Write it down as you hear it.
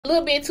a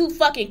little bit too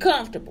fucking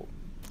comfortable.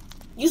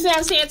 You see what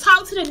I'm saying?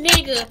 Talk to the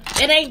nigga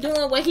that ain't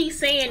doing what he's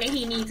saying that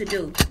he needs to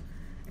do.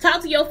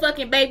 Talk to your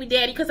fucking baby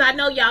daddy, because I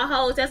know y'all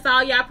hoes, that's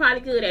all y'all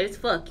probably good at is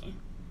fucking.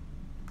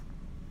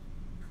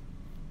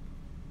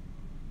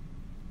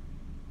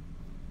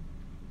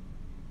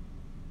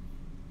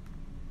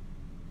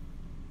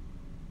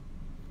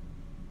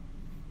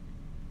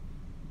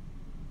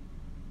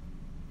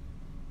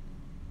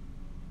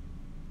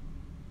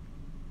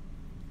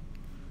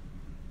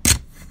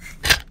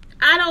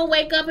 I don't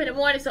wake up in the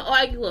morning to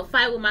argue or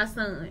fight with my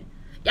son.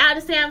 Y'all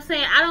understand what I'm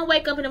saying? I don't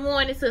wake up in the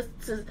morning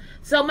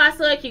so my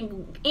son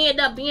can end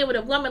up being with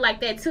a woman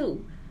like that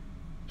too.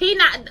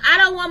 I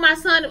don't want my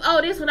son to,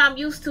 oh, this is what I'm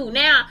used to.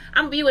 Now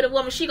I'm gonna be with a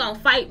woman, she gonna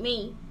fight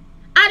me.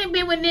 I done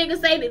been with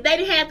niggas, they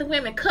done had the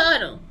women cut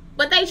them,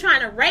 but they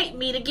trying to rape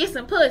me to get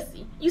some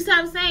pussy. You see what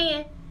I'm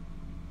saying?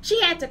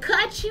 She had to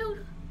cut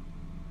you?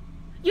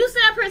 You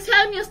sit up here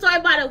telling me a story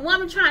about a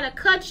woman trying to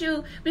cut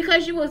you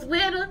because you was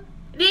with her?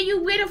 Then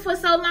you with her for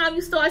so long,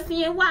 you start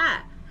seeing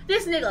why.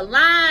 This nigga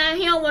lying,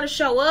 he don't want to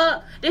show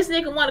up. This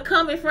nigga want to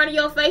come in front of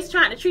your face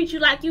trying to treat you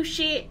like you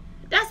shit.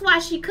 That's why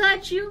she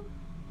cut you.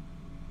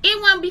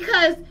 It wasn't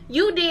because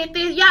you did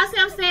this. Y'all see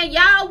what I'm saying?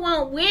 Y'all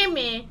want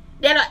women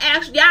that are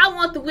actually, y'all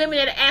want the women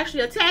that are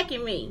actually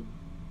attacking me.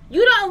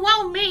 You don't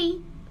want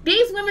me.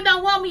 These women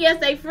don't want me as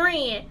their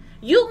friend.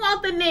 You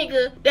want the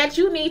nigga that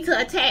you need to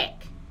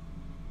attack.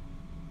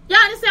 Y'all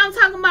understand what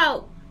I'm talking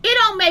about? It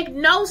don't make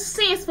no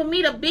sense for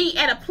me to be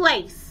at a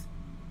place.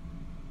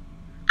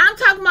 I'm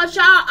talking about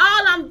y'all,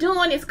 all I'm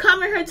doing is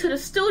coming here to the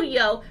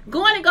studio,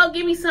 going to go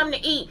get me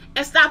something to eat,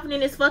 and stopping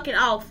in this fucking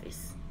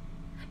office.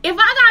 If I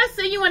gotta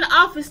see you in the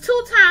office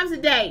 2 times a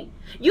day,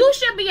 you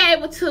should be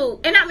able to,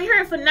 and I'm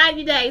here for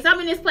 90 days. I'm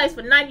in this place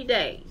for 90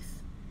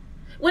 days.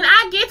 When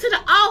I get to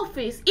the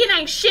office, it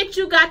ain't shit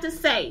you got to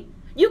say.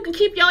 You can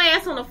keep your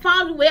ass on the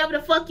phone, do whatever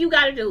the fuck you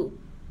gotta do.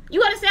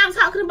 You understand what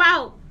I'm talking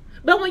about?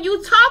 But when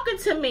you talking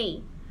to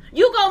me,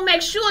 you gonna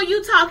make sure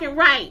you talking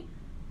right.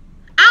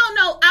 I don't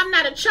know, I'm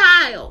not a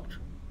child.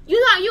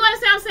 You understand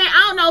what I'm saying?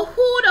 I don't know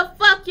who the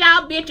fuck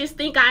y'all bitches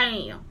think I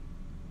am.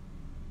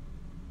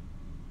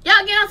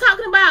 Y'all get what I'm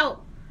talking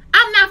about?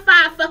 I'm not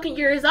 5 fucking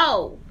years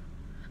old.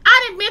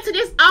 I done been to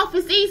this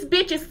office, these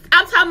bitches,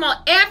 I'm talking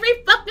about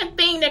every fucking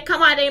thing that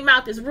come out of their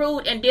mouth is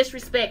rude and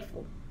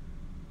disrespectful.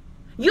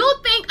 You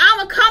think I'm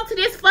gonna come to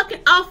this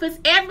fucking office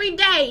every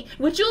day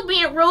with you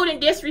being rude and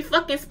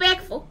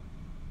disrespectful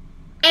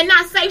and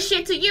not say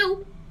shit to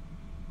you?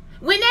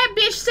 When that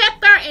bitch sat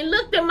there and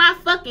looked at my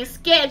fucking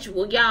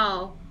schedule,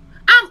 y'all,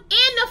 I'm in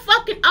the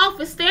fucking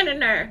office standing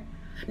there.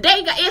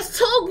 It's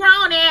 2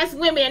 grown ass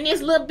women and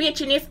this little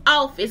bitch in this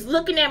office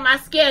looking at my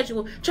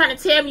schedule, trying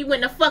to tell me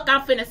when the fuck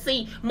I'm finna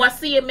see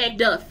Marcia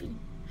McDuffie.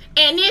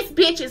 And this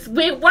bitch has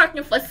been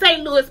working for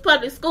St. Louis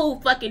Public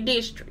School fucking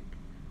district.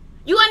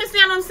 You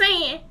understand what I'm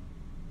saying?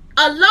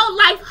 A low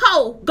life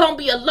hoe gonna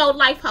be a low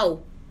life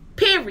hoe.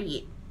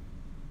 Period.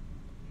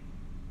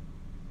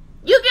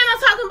 You get what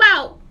I'm talking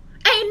about?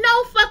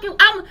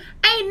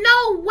 Ain't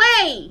no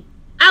way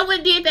I would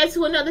have did that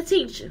to another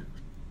teacher.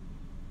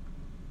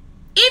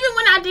 Even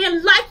when I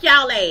didn't like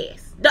y'all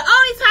ass. The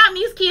only time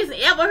these kids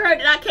ever heard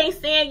that I can't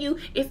stand you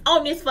is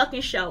on this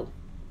fucking show.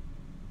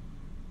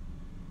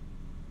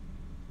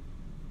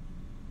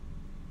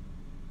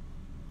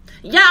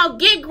 Y'all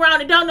get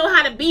grown and don't know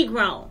how to be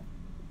grown.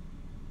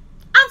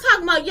 I'm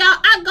talking about y'all,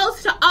 I go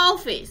to the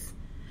office.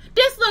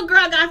 This little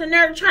girl got the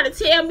nerve to try to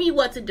tell me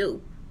what to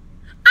do.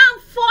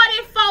 I'm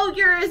 44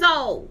 years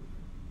old.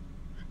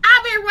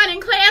 I've been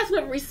running class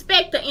with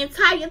respect the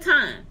entire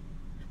time.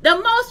 The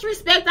most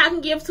respect I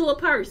can give to a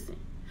person.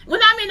 When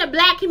I'm in the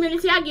black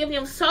community, I give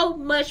them so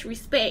much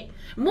respect.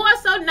 More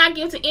so than I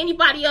give to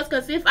anybody else.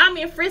 Because if I'm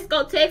in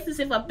Frisco, Texas,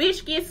 if a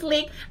bitch gets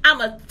slick, I'm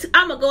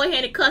a go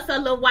ahead and cuss her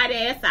little white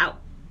ass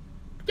out.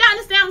 Y'all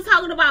understand what I'm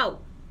talking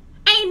about?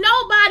 Ain't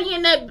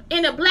nobody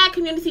in the black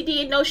community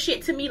did no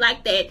shit to me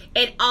like that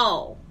at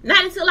all.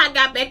 Not until I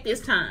got back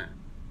this time.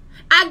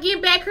 I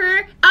get back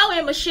here,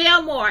 and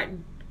Michelle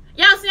Martin.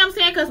 Y'all see what I'm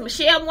saying? Because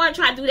Michelle Martin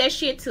tried to do that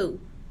shit too.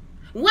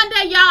 One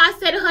day, y'all, I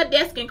sat at her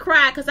desk and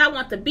cried because I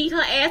want to beat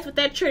her ass with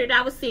that chair that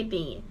I was sitting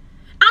in.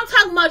 I'm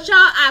talking about y'all,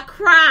 I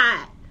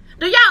cried.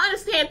 Do y'all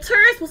understand?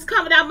 Tears was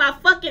coming out my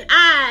fucking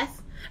eyes.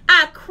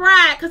 I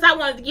cried because I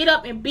wanted to get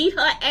up and beat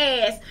her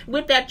ass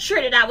with that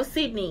chair that I was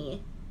sitting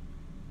in.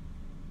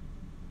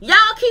 Y'all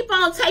keep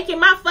on taking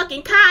my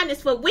fucking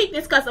kindness for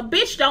weakness because a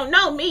bitch don't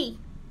know me.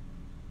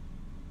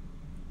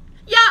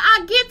 Y'all,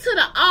 I get to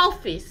the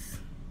office.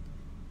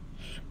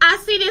 I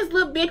see this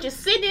little bitch is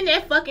sitting in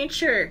that fucking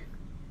chair.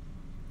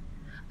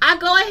 I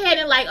go ahead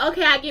and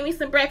okay, I give me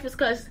some breakfast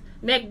because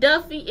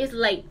McDuffie is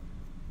late.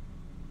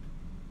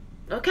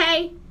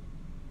 Okay?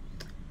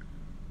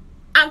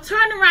 I'm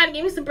turning around to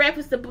give me some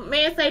breakfast. The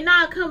man say,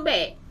 nah, come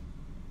back.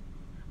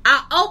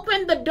 I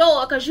open the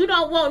door because you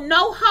don't want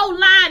no whole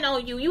line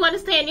on you. You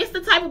understand? It's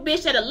the type of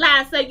bitch that'll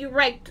lie and say you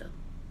raped her.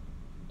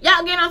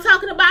 Y'all get what I'm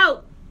talking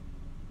about?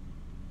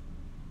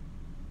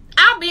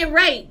 I've been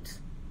raped.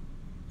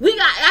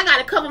 I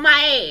gotta cover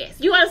my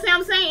ass. You understand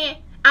what I'm saying?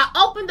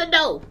 I open the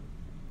door.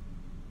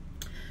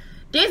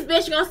 This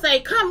bitch gonna say,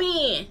 come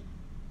in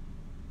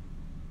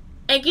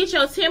and get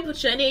your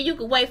temperature, and then you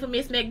can wait for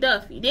Miss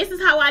McDuffie. This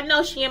is how I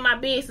know she in my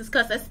business,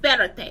 because it's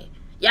better thing.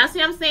 Y'all see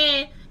what I'm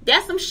saying?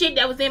 That's some shit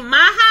that was in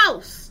my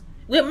house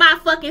with my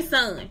fucking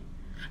son.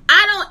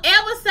 I don't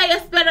ever say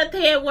Esperate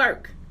at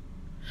work.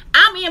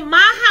 I'm in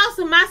my house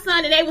with my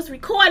son, and they was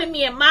recording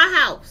me in my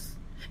house.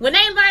 When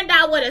they learned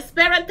out what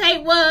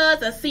Esperate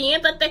was, a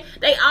Sienta thing,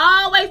 they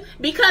always,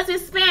 because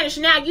it's Spanish,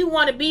 now you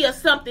want to be a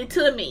something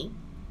to me.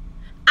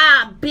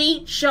 I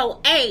beat your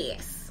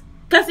ass.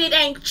 Because it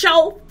ain't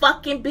your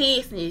fucking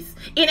business.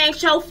 It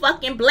ain't your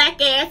fucking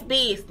black ass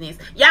business.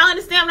 Y'all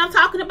understand what I'm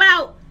talking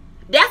about?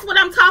 That's what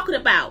I'm talking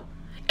about.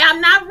 I'm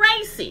not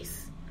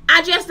racist.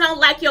 I just don't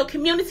like your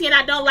community and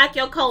I don't like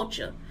your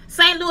culture.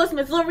 St. Louis,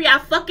 Missouri, I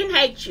fucking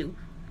hate you.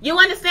 You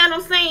understand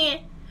what I'm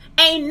saying?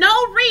 Ain't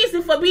no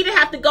reason for me to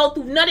have to go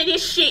through none of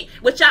this shit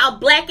with y'all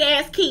black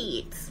ass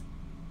kids.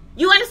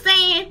 You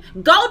understand?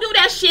 Go do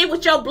that shit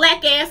with your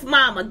black ass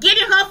mama. Get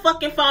in her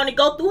fucking phone and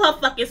go through her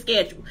fucking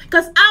schedule.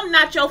 Because I'm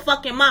not your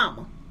fucking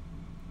mama.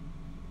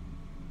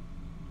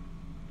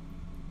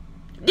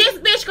 This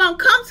bitch gonna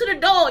come to the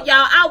door,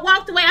 y'all. I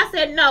walked away. I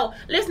said, no.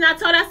 Listen, I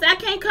told her, I said, I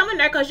can't come in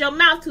there because your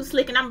mouth too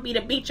slick and I'm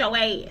gonna beat your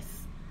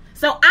ass.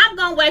 So I'm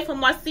gonna wait for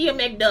Marcia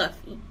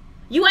McDuffie.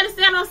 You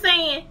understand what I'm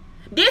saying?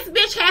 This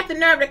bitch had the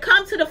nerve to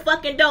come to the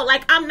fucking door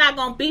like I'm not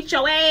gonna beat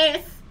your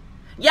ass.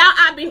 Y'all,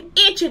 I've been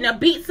itching to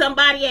beat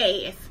somebody's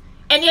ass.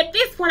 And at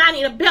this point, I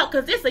need a belt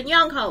because this a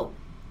young hoe.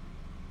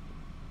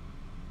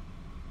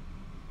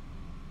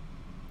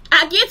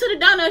 I get to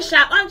the donut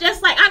shop. I'm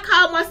just like, I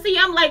call Marcia.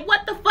 I'm like,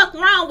 what the fuck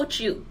wrong with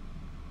you?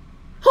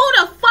 Who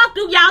the fuck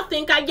do y'all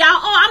think y'all?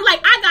 Oh, I'm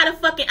like, I got a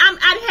fucking,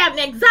 I having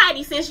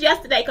anxiety since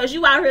yesterday because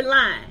you out here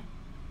lying.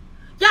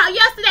 Y'all,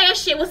 yesterday that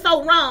shit was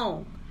so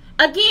wrong.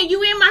 Again,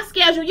 you in my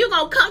schedule. You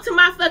gonna come to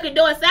my fucking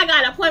door and say I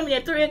got an appointment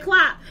at 3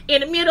 o'clock in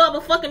the middle of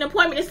a fucking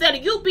appointment instead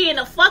of you being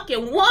a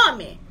fucking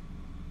woman.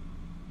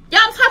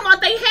 Y'all talking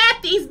about they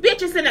had these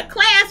bitches in a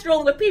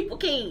classroom with people,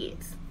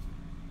 kids.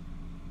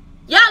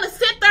 Y'all to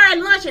sit there at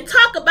lunch and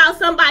talk about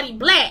somebody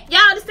black.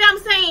 Y'all understand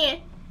what I'm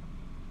saying?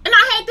 And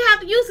I hate to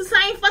have to use the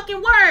same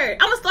fucking word.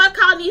 I'm gonna start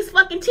calling these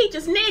fucking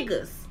teachers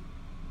niggas.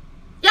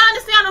 Y'all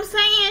understand what I'm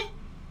saying?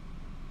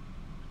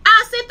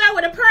 I'll sit there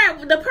with a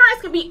parent. The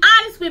parents can be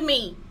honest with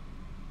me.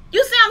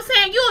 You see what I'm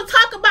saying? You'll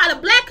talk about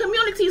a black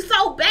community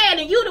so bad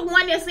and you the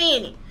one that's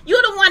in it. You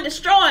the one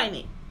destroying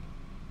it.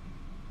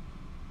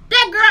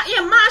 That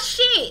girl in my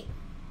shit.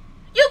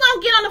 You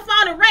gonna get on the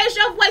phone and raise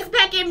your voice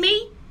back at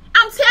me?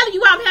 I'm telling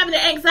you I'm having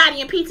an anxiety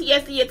and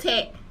PTSD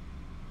attack.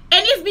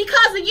 And it's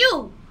because of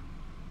you.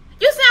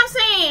 You see what I'm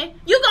saying?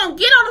 You gonna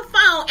get on the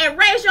phone and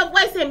raise your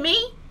voice at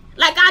me?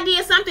 Like I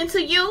did something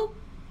to you?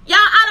 Y'all,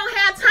 I don't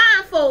have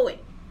time for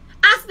it.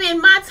 I spend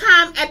my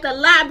time at the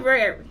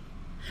library.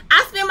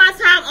 I spend my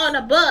time on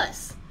the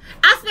bus.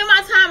 I spend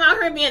my time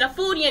out here being a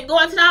foodie and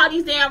going to all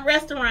these damn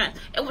restaurants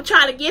and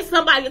trying to get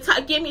somebody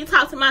to get me to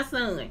talk to my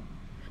son.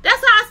 That's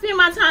how I spend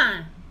my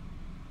time.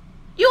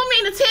 You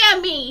mean to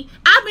tell me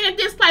I've been at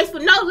this place for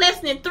no less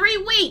than 3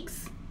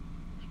 weeks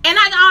and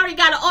I already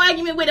got an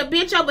argument with a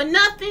bitch over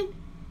nothing?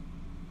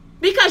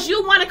 Because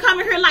you want to come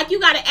in here like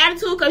you got an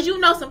attitude because you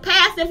know some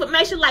past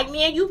information like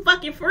me and you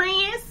fucking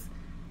friends?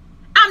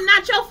 I'm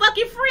not your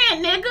fucking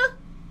friend, nigga.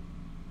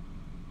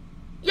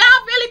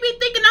 Y'all really be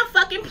thinking I'm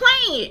fucking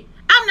playing.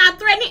 I'm not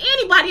threatening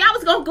anybody. I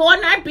was gonna go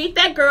in there and beat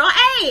that girl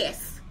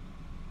ass.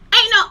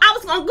 I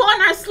was gonna go in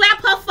there and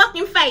slap her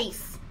fucking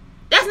face.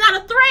 That's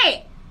not a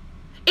threat.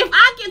 If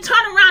I can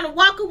turn around and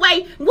walk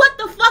away, what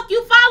the fuck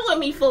you following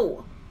me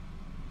for?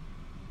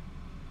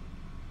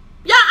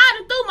 Y'all, I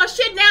done threw my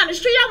shit down the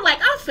street. I'm like,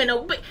 I'm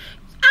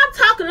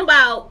talking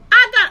about,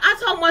 I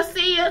told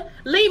Marcia,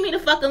 leave me the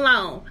fuck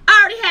alone.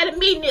 I already had a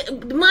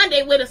meeting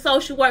Monday with a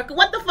social worker.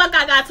 What the fuck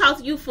I gotta talk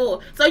to you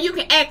for? So you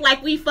can act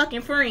like we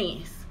fucking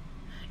friends.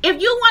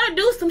 If you want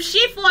to do some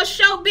shit for a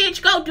show,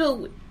 bitch, go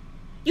do it.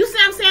 You see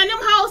what I'm saying? Them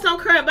hoes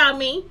don't care about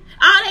me.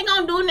 All they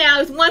gonna do now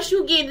is once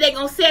you get it, they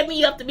gonna set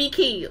me up to be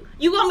killed.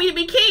 You want me to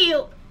be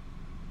killed?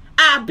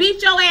 I'll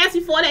beat your ass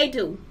before they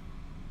do.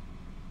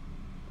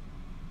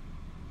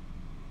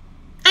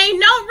 Ain't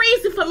no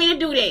reason for me to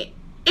do that.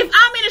 If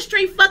I'm in the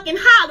street fucking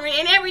hollering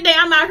and every day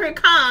I'm out here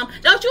calm,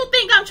 don't you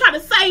think I'm trying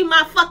to save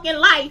my fucking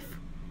life?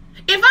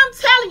 If I'm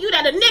telling you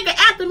that a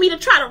nigga after me to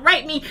try to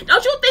rape me,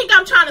 don't you think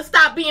I'm trying to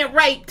stop being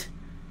raped?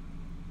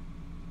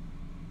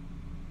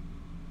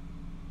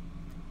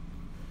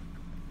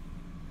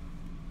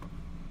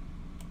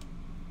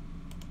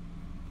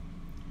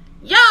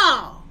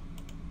 Y'all,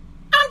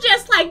 I'm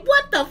just like,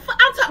 what the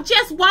fuck?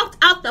 Just walked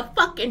out the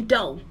fucking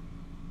door.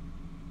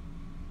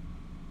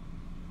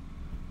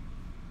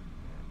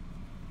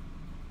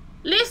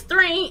 List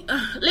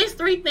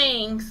three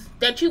things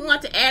that you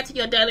want to add to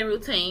your daily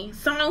routine.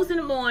 Songs in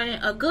the morning,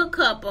 a good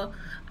couple.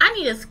 I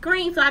need a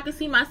screen so I can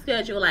see my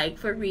schedule, like,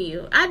 for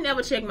real. I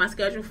never check my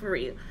schedule for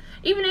real.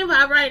 Even if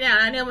I write it down,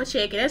 I never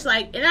check it. It's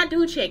like, and I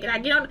do check it.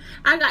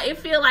 It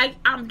feel like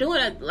I'm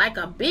doing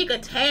a bigger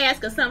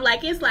task or something.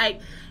 Like, it's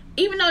like,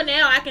 even though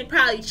now I can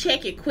probably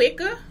check it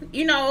quicker,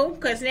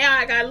 because now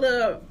I got a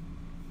little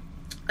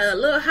a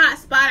little hot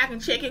spot. I can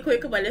check it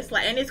quicker, but it's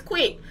like, and it's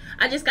quick.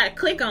 I just gotta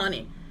click on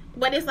it.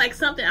 But it's like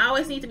something I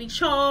always need to be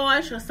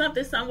charged or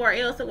something somewhere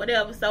else or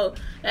whatever. So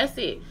that's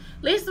it.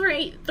 List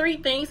three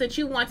things that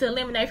you want to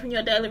eliminate from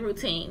your daily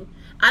routine.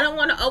 I don't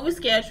want to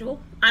overschedule.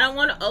 I don't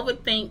want to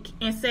overthink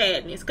and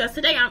sadness. Because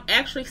today I'm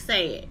actually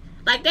sad.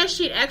 Like, that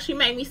shit actually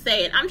made me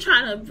sad. I'm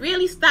trying to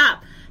really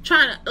stop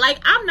trying to, like,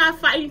 I'm not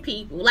fighting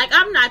people. Like,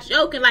 I'm not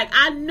joking. Like,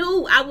 I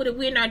knew I would have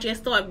went there and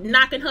just started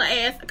knocking her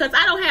ass. Because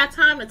I don't have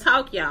time to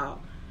talk, y'all.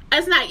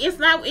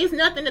 It's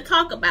nothing to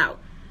talk about.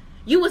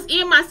 You was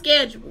in my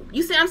schedule.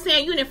 You see what I'm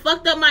saying? You done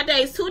fucked up my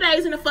days 2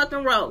 days in a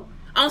fucking row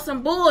on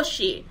some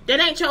bullshit that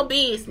ain't your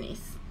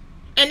business.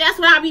 And that's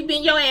what I be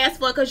being your ass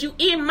for, because you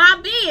in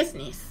my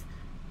business.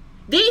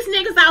 These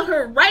niggas out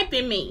here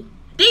raping me.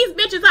 These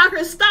bitches out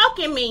here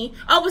stalking me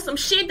over some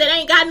shit that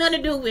ain't got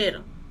nothing to do with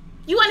them.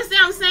 You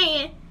understand what I'm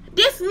saying?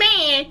 This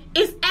man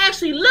is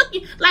actually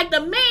looking like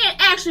the man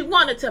actually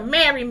wanted to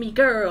marry me,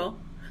 girl.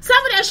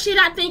 Some of that shit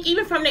I think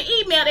even from the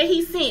email that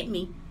he sent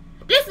me.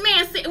 This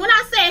man, when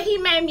I said he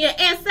made me an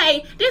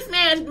essay, this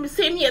man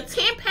sent me a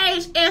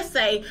 10-page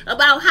essay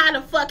about how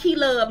the fuck he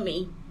loved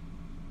me.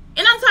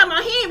 And I'm talking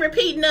about he ain't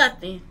repeat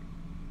nothing.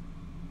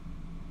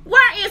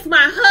 Where is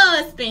my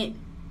husband?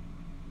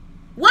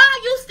 Why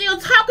are you still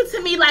talking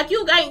to me like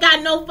you ain't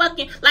got no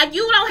fucking, like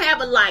you don't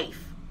have a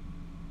life?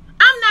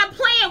 I'm not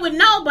playing with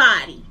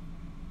nobody.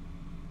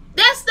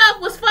 That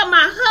stuff was for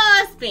my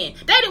husband.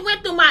 They done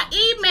went through my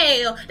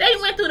email. They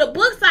done went through the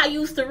books I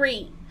used to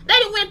read. They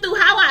done went through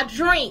how I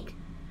drink.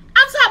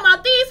 I'm talking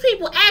about these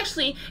people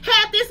actually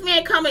had this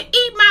man come and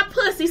eat my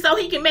pussy so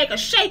he can make a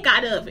shake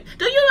out of it.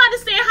 Do you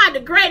understand how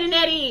degrading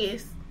that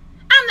is?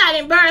 I'm not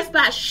embarrassed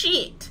by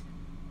shit.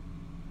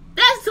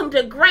 That's some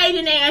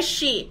degrading ass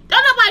shit.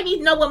 Don't nobody need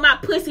to know what my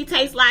pussy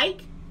tastes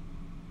like.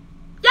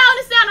 Y'all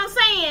understand what I'm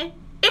saying?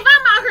 If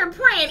I'm out here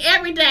praying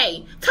every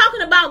day,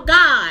 talking about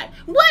God,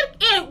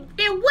 what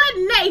in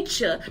what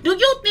nature do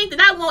you think that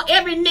I want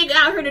every nigga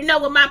out here to know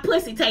what my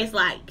pussy tastes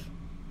like?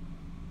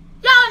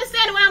 Y'all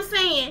understand what I'm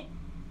saying?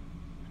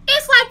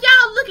 It's like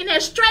y'all looking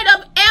at straight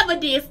up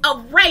evidence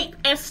of rape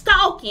and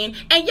stalking,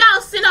 and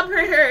y'all sit up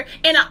here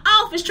in an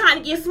office trying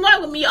to get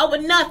smart with me over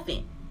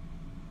nothing.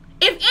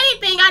 If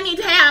anything, I need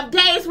to have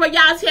days where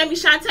y'all tell me,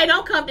 Shantae,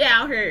 don't come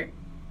down here.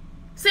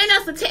 Send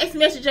us a text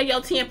message of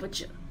your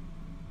temperature.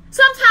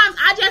 Sometimes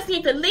I just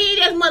need to leave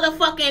this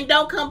motherfucker and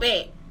don't come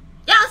back.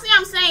 Y'all see what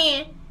I'm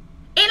saying?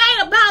 It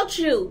ain't about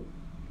you.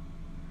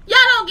 Y'all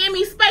don't give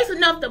me space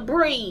enough to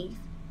breathe.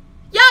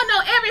 Y'all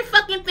know every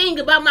fucking thing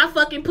about my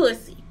fucking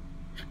pussy.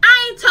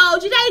 I ain't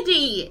told you, they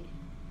did.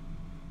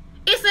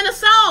 It's in a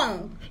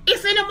song.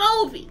 It's in a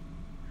movie.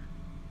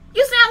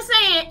 You see what I'm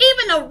saying?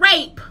 Even a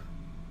rape.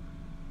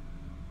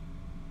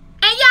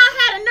 And y'all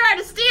had a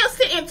nerve to still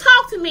sit and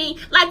talk to me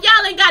like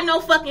y'all ain't got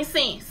no fucking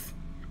sense.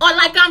 Or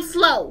like I'm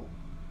slow.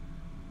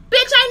 Bitch,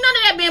 ain't none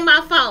of that been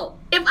my fault.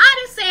 If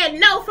I done said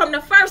no from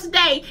the first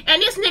day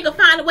and this nigga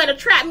find a way to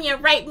trap me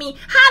and rape me,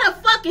 how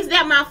the fuck is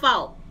that my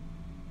fault?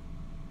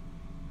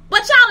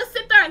 But y'all to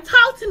sit there and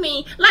talk to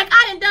me like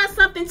I done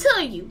something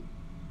to you.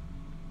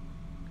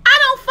 I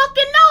don't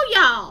fucking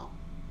know y'all.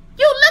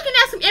 You looking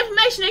at some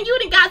information and you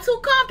done got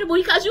too comfortable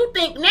because you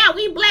think now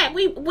we black,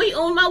 we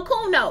uno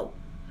kuno.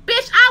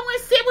 Bitch, I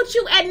wouldn't sit with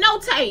you at no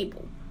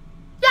table.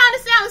 Y'all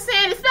understand what I'm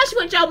saying?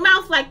 Especially with your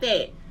mouth like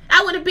that.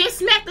 I would have been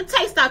smacked the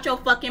taste out your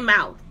fucking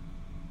mouth.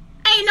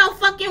 Ain't no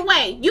fucking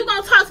way. You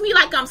gonna talk to me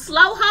like I'm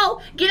slow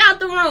ho? Get out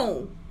the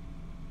room.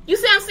 You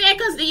see what I'm saying?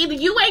 Because either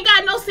you ain't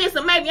got no sense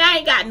or maybe I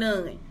ain't got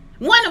none.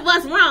 One of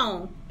us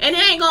wrong. And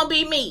it ain't gonna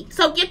be me.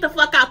 So get the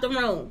fuck out the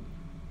room.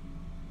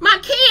 My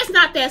kid's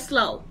not that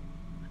slow.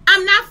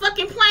 I'm not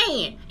fucking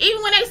playing.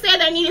 Even when they said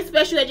they needed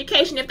special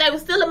education, if they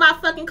was still in my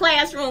fucking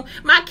classroom,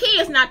 my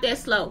kid's not that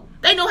slow.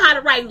 They know how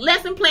to write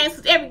lesson plans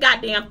for every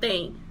goddamn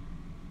thing.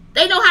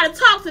 They know how to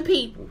talk to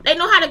people. They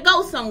know how to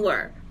go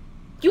somewhere.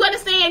 You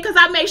understand? Because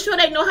I make sure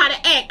they know how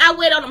to act. I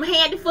wait on them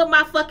hand and foot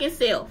my fucking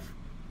self.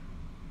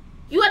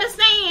 You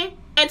understand?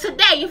 And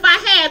today, if I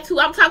had to,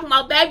 I'm talking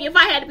about, baby, if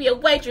I had to be a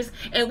waitress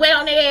and wait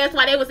on their ass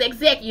while they was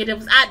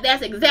executives,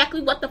 that's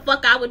exactly what the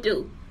fuck I would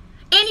do.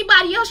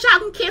 Anybody else, y'all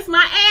can kiss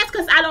my ass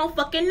because I don't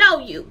fucking know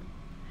you.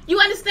 You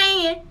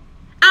understand?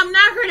 I'm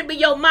not here to be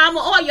your mama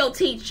or your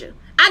teacher.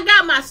 I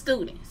got my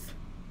students.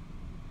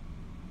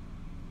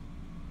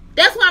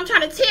 That's what I'm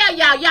trying to tell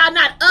y'all. Y'all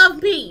not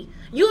of me.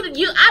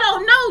 I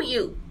don't know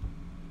you.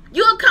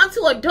 You'll come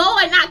to a door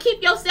and not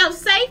keep yourself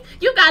safe.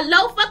 You got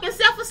low fucking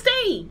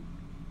self-esteem.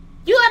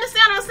 You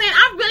understand what I'm saying?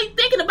 I'm really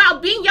thinking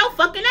about beating your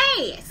fucking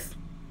ass.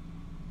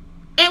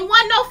 And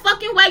wasn't no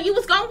fucking way you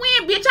was gonna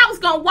win, bitch. I was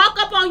gonna walk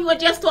up on you and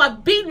just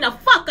start beating the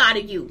fuck out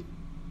of you.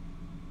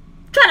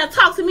 Trying to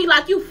talk to me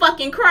like you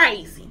fucking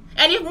crazy.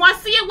 And if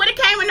Marcia would have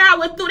came in there, I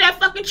would have threw that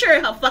fucking chair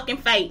in her fucking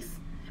face.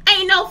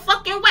 Ain't no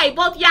fucking way.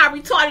 Both of y'all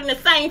retarded in the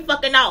same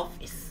fucking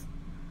office.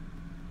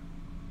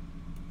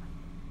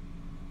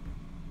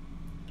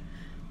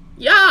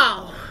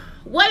 Y'all,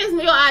 what is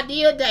your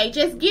ideal day?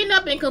 Just getting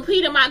up and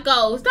completing my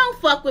goals. Don't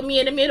fuck with me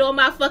in the middle of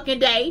my fucking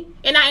day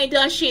and I ain't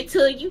done shit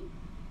to you.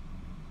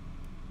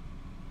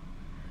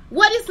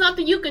 What is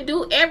something you can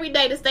do every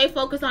day to stay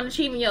focused on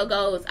achieving your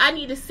goals? I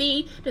need to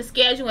see the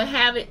schedule and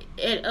have it.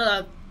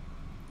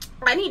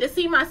 I need to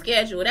see my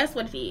schedule. That's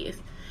what it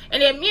is.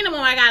 And at minimum,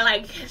 I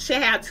got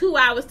should have 2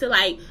 hours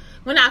to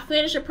when I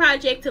finish a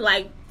project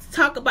to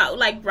talk about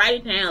write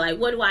it down.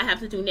 What do I have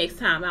to do next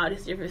time? All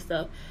this different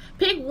stuff.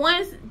 Pick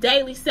one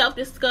daily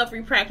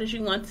self-discovery practice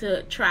you want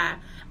to try.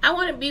 I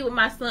want to be with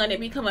my son and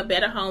become a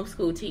better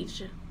homeschool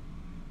teacher.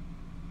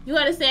 You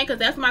understand? Because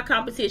that's my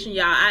competition,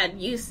 y'all.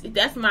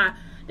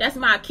 That's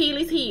my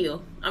Achilles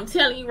heel. I'm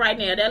telling you right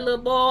now, that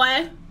little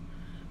boy,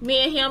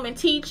 me and him and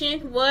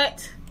teaching,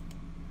 what?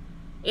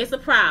 It's a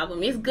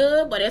problem. It's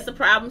good, but it's a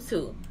problem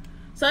too.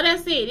 So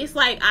that's it. It's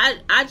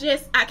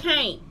I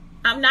can't.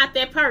 I'm not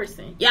that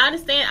person. Y'all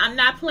understand? I'm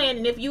not playing.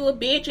 And if you a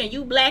bitch and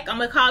you black, I'm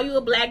going to call you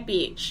a black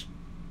bitch.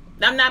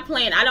 I'm not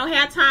playing. I don't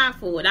have time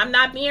for it. I'm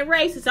not being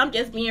racist. I'm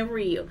just being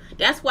real.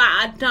 That's why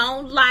I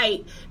don't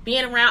like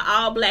being around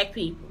all black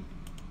people.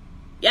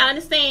 Y'all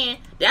understand?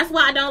 That's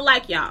why I don't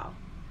like y'all.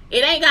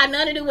 It ain't got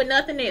nothing to do with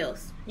nothing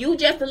else. You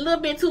just a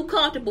little bit too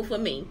comfortable for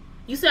me.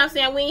 You see what I'm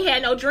saying? We ain't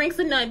had no drinks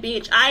or nothing,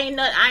 bitch. I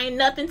ain't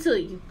nothing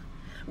to you.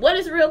 What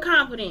is real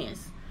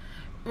confidence?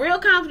 Real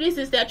confidence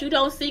is that you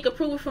don't seek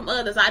approval from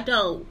others. I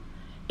don't.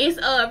 It's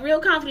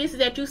real confidence is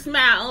that you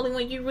smile only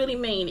when you really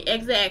mean it.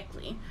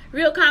 Exactly.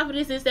 Real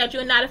confidence is that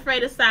you're not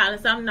afraid of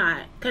silence. I'm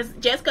not.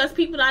 Just because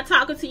people not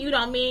talking to you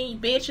don't mean,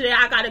 bitch, that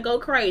I gotta go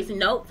crazy.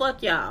 Nope,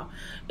 fuck y'all.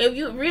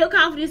 Real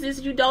confidence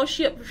is you don't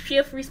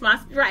shift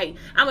responsibility. Right.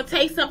 I'm gonna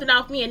take something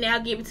off me and now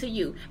give it to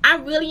you. I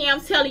really am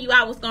telling you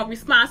I was gonna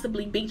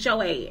responsibly beat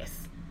your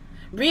ass.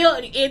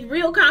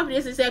 Real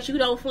confidence is that you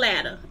don't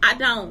flatter. I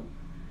don't.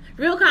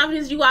 Real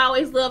confidence, you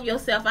always love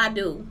yourself. I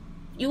do.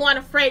 You aren't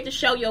afraid to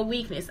show your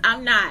weakness.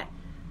 I'm not.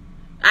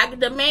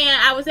 The man,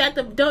 I was at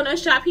the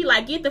donut shop. He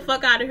get the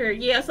fuck out of here.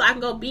 Yeah, so I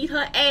can go beat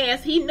her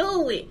ass. He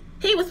knew it.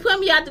 He was putting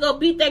me out to go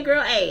beat that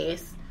girl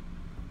ass.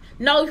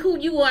 Know who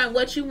you are and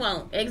what you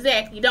want.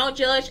 Exactly. Don't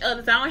judge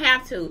others. I don't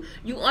have to.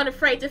 You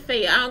unafraid to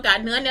fail. I don't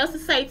got nothing else to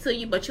say to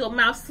you but your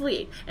mouth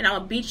slick. And I'm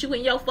going to beat you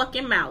in your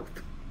fucking mouth.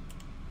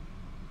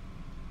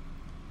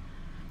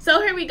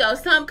 So here we go.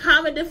 Some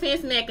common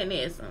defense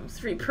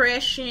mechanisms.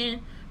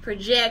 Repression,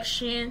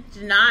 projection,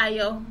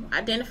 denial,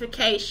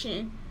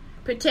 identification,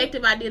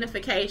 protective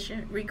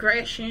identification,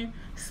 regression,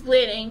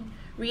 splitting,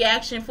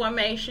 reaction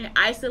formation,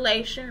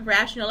 isolation,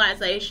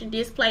 rationalization,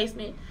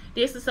 displacement,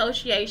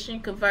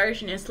 disassociation,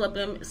 conversion, and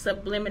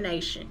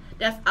sublimination.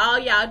 That's all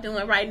y'all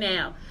doing right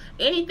now.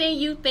 Anything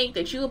you think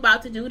that you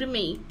about to do to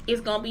me is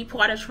going to be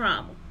part of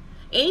trauma.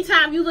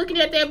 Anytime you looking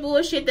at that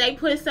bullshit they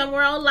put it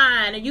somewhere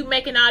online and you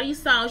making all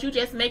these songs, you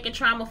just making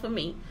trauma for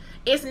me.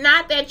 It's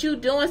not that you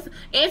doing,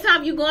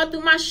 anytime you going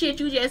through my shit,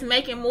 you just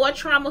making more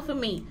trauma for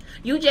me.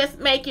 You just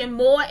making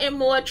more and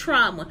more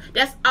trauma.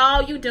 That's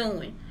all you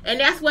doing. And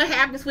that's what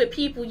happens with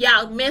people.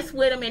 Y'all mess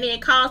with them and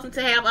then cause them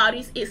to have all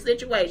these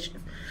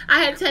situations. I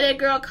had to tell that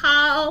girl,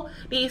 call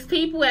these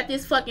people at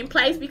this fucking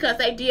place because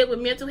they deal with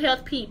mental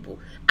health people.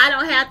 I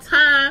don't have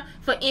time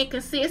for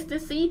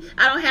inconsistency.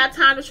 I don't have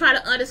time to try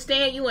to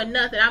understand you or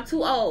nothing. I'm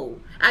too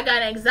old. I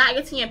got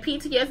anxiety and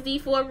PTSD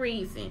for a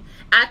reason.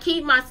 I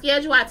keep my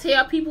schedule. I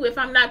tell people if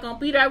I'm not going to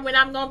be there, when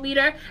I'm going to be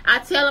there. I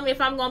tell them if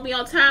I'm going to be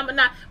on time or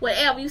not.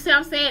 Whatever. You see what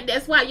I'm saying?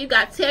 That's why you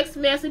got text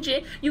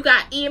messaging. You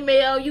got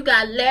email. You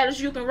got letters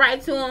you can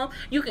write to them.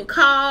 You can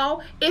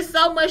call. It's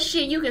so much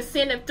shit you can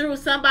send them through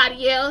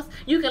somebody else.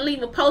 You can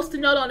leave a post-it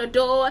note on the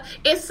door.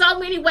 It's so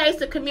many ways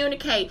to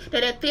communicate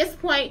that at this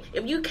point,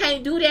 if you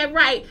can't do that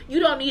right, you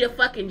don't need a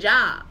fucking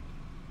job.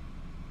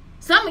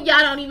 Some of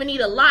y'all don't even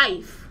need a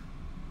life.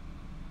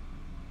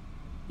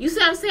 You see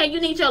what I'm saying?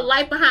 You need your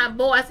life behind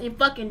bars in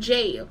fucking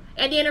jail.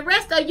 And then the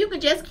rest of you can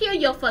just kill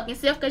your fucking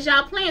self because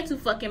y'all playing too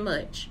fucking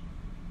much.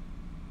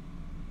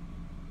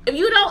 If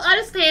you don't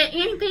understand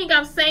anything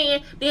I'm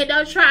saying, then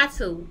don't try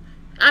to.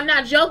 I'm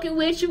not joking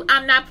with you.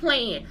 I'm not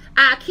playing.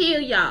 I'll kill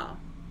y'all.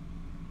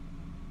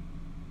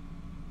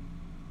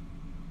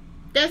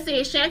 That's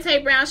it.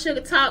 Shantae Brown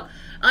Sugar Talk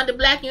under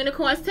Black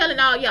Unicorns telling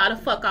all y'all to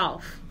fuck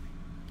off.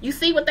 You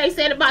see what they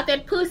said about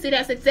that pussy?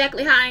 That's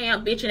exactly how I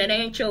am, bitch, and it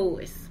ain't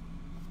yours.